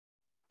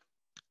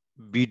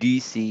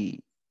BDC,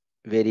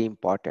 very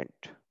important.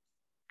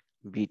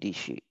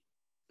 BDC.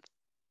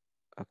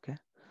 Okay.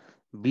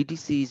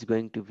 BDC is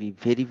going to be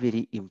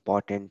very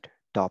important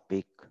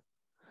topic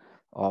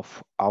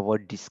of our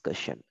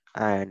discussion,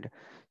 and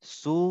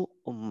so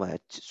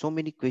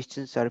many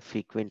questions are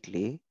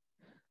frequently,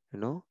 you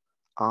know,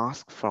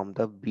 asked from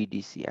the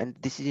BDC, and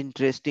this is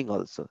interesting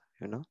also.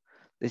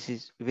 This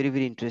is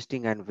very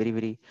interesting and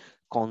very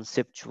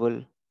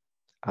conceptual.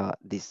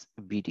 This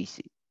BDC.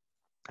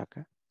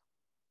 Okay.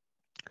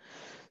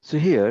 So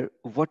here,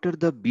 what are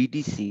the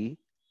BDC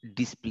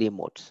display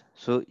modes?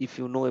 So if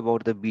you know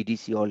about the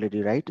BDC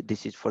already, right?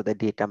 This is for the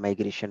data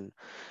migration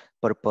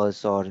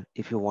purpose, or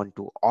if you want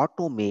to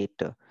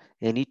automate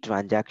any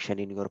transaction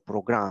in your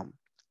program,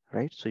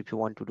 right? So if you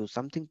want to do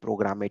something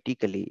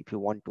programmatically, if you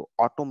want to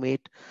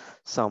automate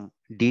some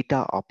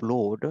data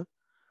upload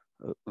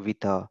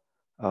with a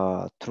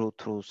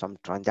through some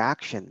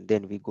transaction,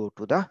 then we go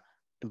to the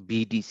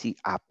BDC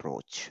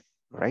approach,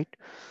 right?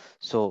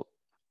 So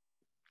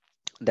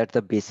that's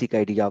the basic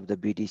idea of the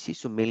BDC.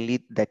 So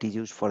mainly that is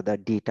used for the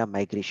data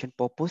migration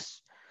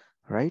purpose,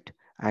 right?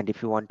 And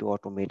if you want to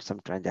automate some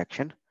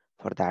transaction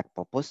for that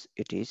purpose,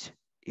 it is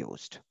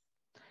used.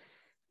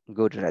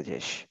 Good,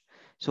 Rajesh.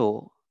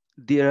 So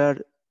there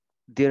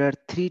are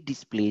three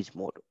displays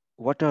mode.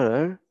 What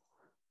are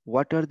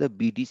what are the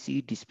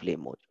BDC display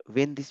mode?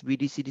 When this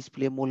BDC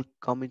display mode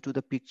come into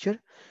the picture,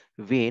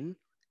 when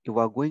you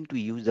are going to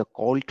use the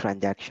call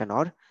transaction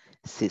or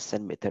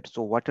session method.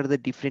 So what are the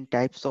different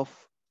types of,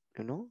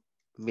 you know,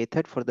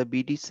 method for the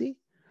BDC?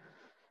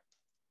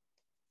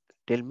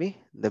 Tell me,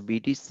 the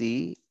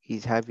BDC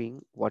is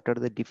having what are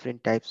the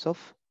different types of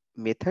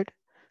method?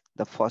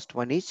 The first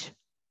one is,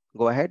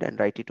 go ahead and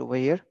write it over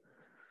here,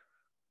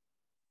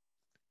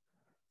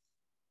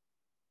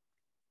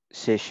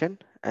 session,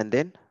 and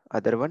then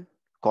other one,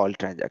 call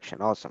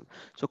transaction. Awesome.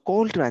 So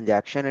call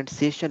transaction and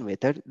session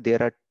method,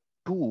 there are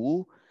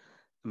two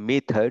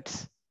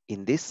methods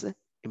in this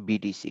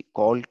BDC,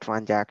 call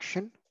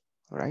transaction,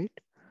 right?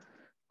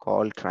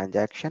 Call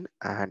transaction,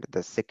 and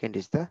the second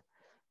is the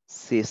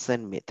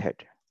session method.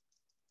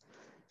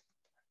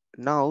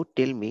 Now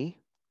tell me,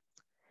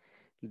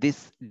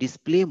 this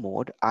display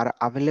mode are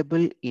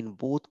available in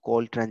both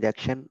call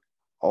transaction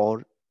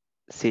or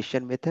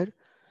session method.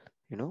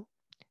 You know,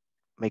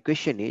 my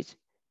question is,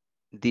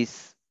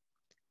 this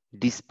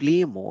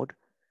display mode,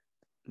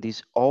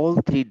 these all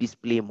three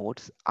display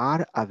modes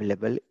are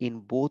available in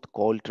both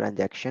call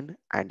transaction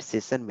and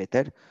session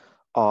method,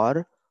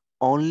 or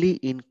only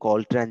in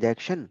call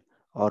transaction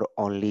or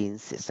only in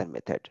session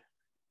method?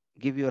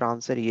 Give your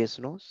answer, yes,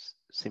 no,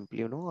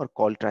 simply, or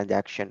call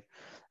transaction.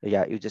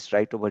 Yeah, you just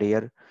write over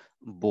here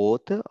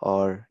both,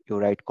 or you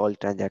write call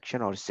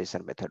transaction or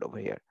session method over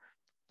here.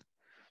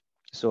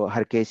 So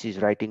her case is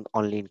writing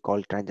only in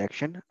call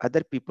transaction.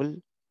 Other people,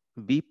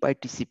 be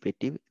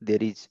participative. There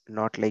is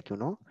not like,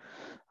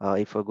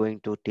 if we're going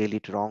to tell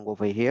it wrong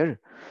over here,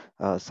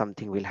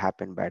 something will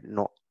happen bad.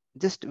 No,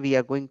 just we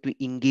are going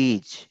to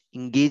engage.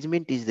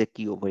 Engagement is the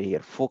key over here.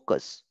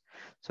 Focus.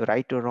 So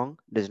right or wrong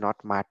does not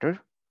matter.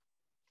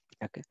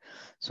 Okay.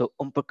 So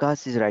Om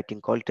Prakash is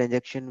writing call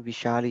transaction.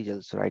 Vishal is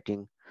also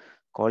writing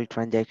call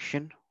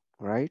transaction,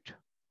 right?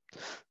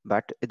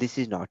 But this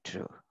is not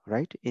true,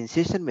 right? In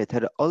session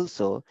method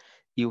also,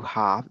 you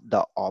have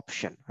the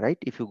option, right?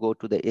 If you go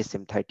to the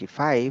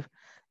SM35,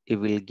 you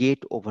will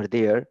get over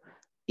there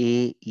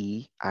A,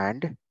 E,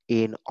 and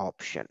N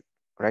option,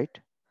 right?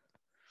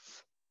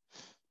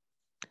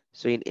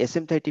 So in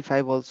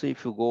SM35 also,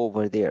 if you go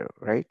over there,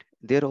 right,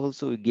 there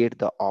also you get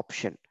the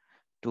option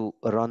to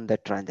run the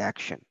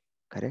transaction,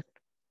 correct?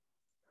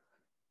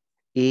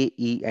 A,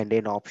 E, and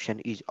N option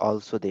is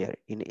also there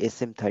in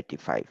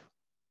SM35,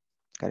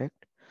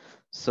 correct?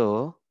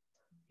 So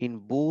in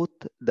both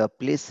the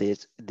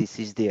places, this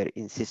is there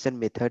in session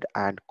method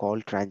and call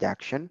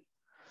transaction.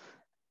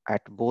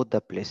 At both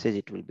the places,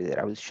 it will be there.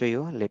 I will show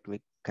you. Let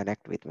me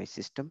connect with my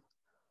system.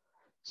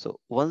 So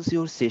once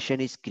your session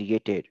is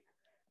created,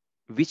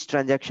 which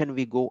transaction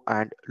we go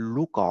and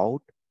look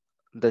out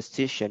the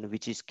session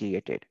which is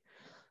created.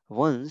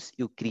 Once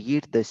you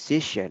create the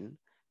session,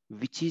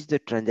 which is the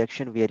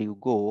transaction where you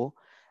go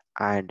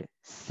and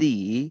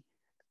see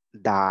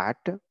that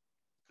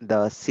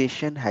the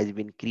session has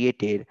been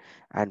created,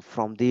 and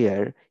from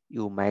there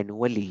you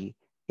manually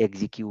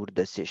execute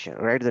the session.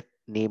 Write the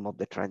name of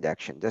the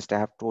transaction, just I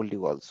have told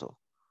you also.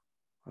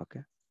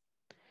 Okay,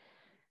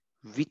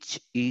 which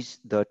is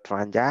the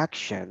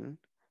transaction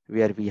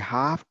where we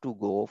have to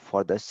go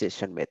for the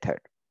session method?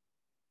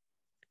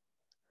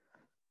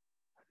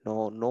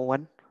 No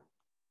one?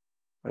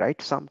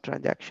 Write some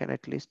transaction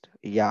at least.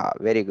 Yeah,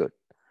 very good.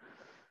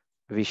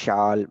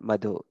 Vishal,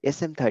 Madhu,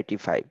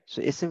 SM35.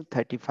 So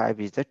SM35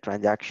 is the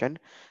transaction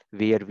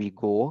where we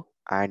go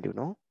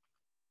and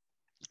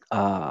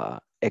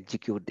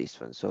execute this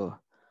one. So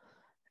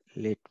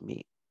let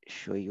me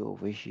show you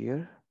over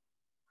here.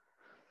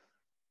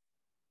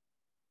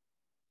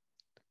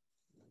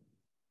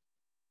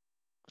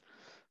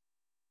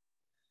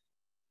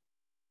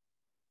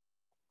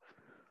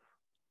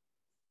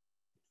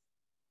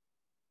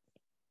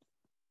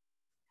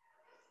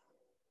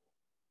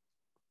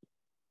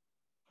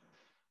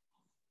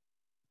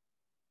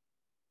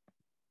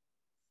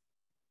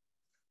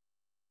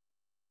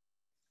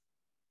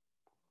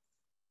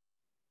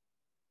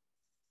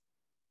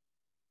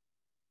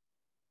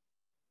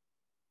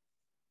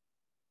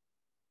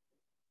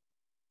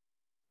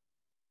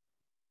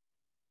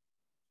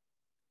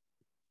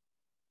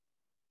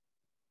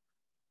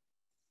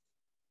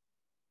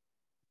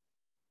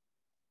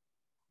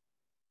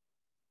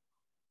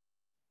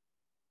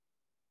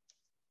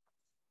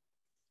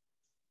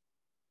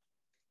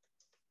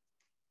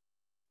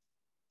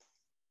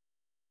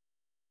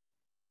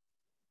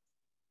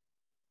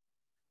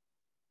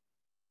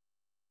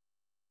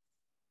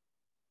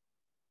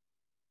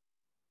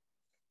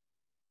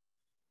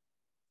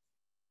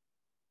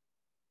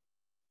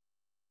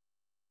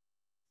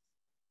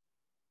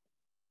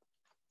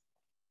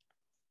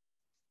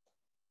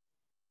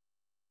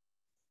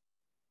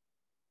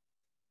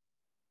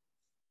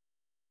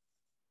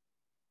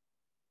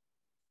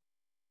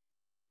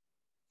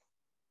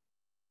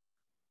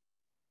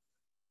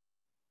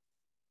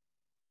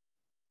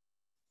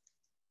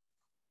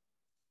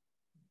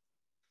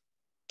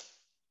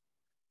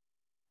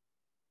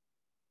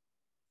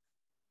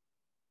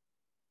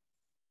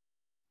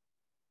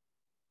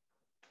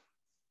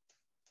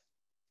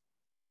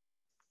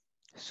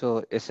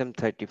 So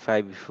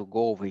SM35, if you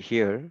go over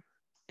here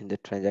in the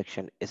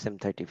transaction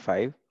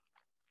SM35,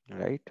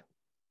 right?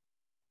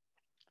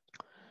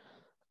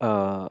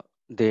 Uh,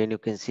 then you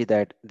can see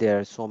that there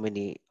are so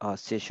many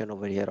session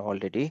over here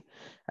already.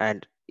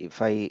 And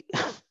if I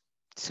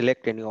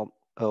select any of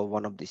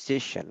one of the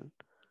session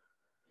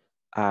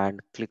and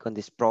click on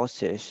this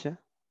process,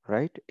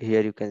 right?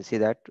 Here you can see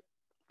that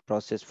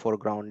process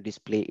foreground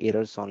display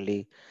errors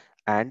only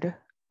and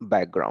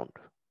background,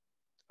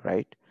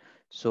 right?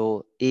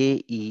 So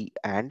A, E,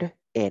 and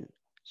N.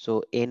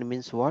 So N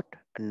means what?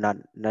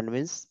 None. None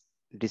means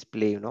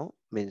display,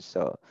 means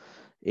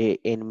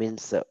N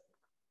means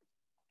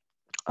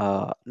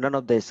none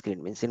of the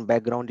screen, means in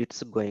background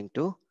it's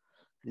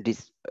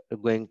this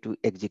going to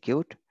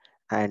execute,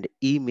 and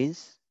E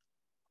means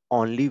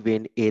only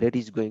when error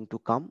is going to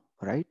come,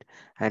 right?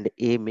 And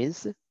A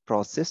means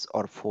process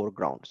or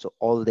foreground. So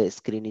all the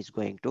screen is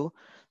going to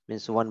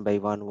means one by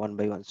one, one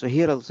by one. So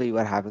here also you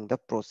are having the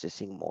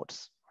processing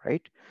modes,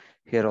 right?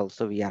 Here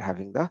also we are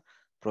having the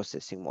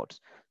processing modes.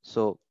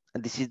 So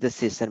and this is the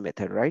session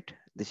method, right?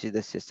 This is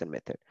the session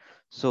method.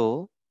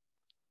 So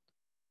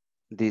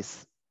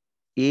this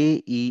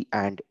A, E,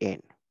 and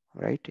N,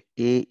 right?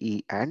 A,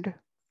 E, and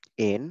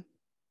N.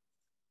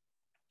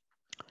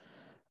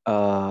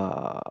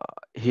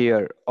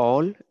 Here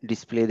all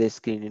display the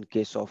screen in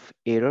case of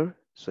error.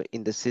 So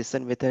in the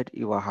session method,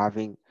 you are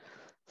having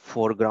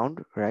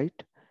foreground,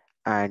 right?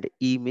 And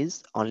E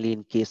means only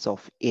in case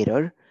of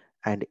error,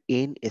 and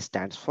N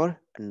stands for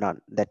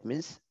none. That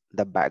means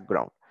the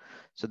background.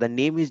 So the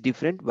name is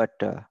different, but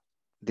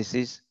this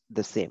is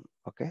the same.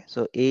 Okay.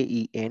 So A,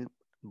 E, N,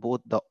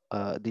 both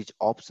these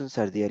options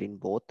are there in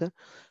both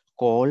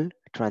call,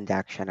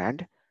 transaction,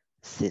 and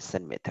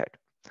session method.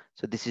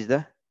 So this is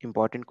the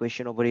important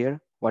question over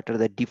here. What are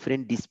the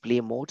different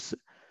display modes?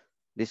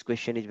 This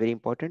question is very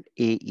important.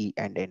 A, E,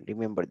 and N.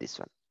 Remember this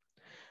one.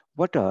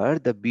 What are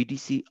the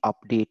BDC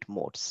update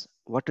modes?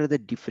 What are the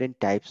different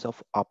types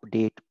of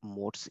update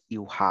modes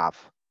you have?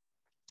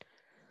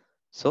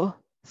 So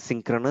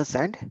synchronous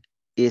and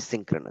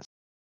asynchronous.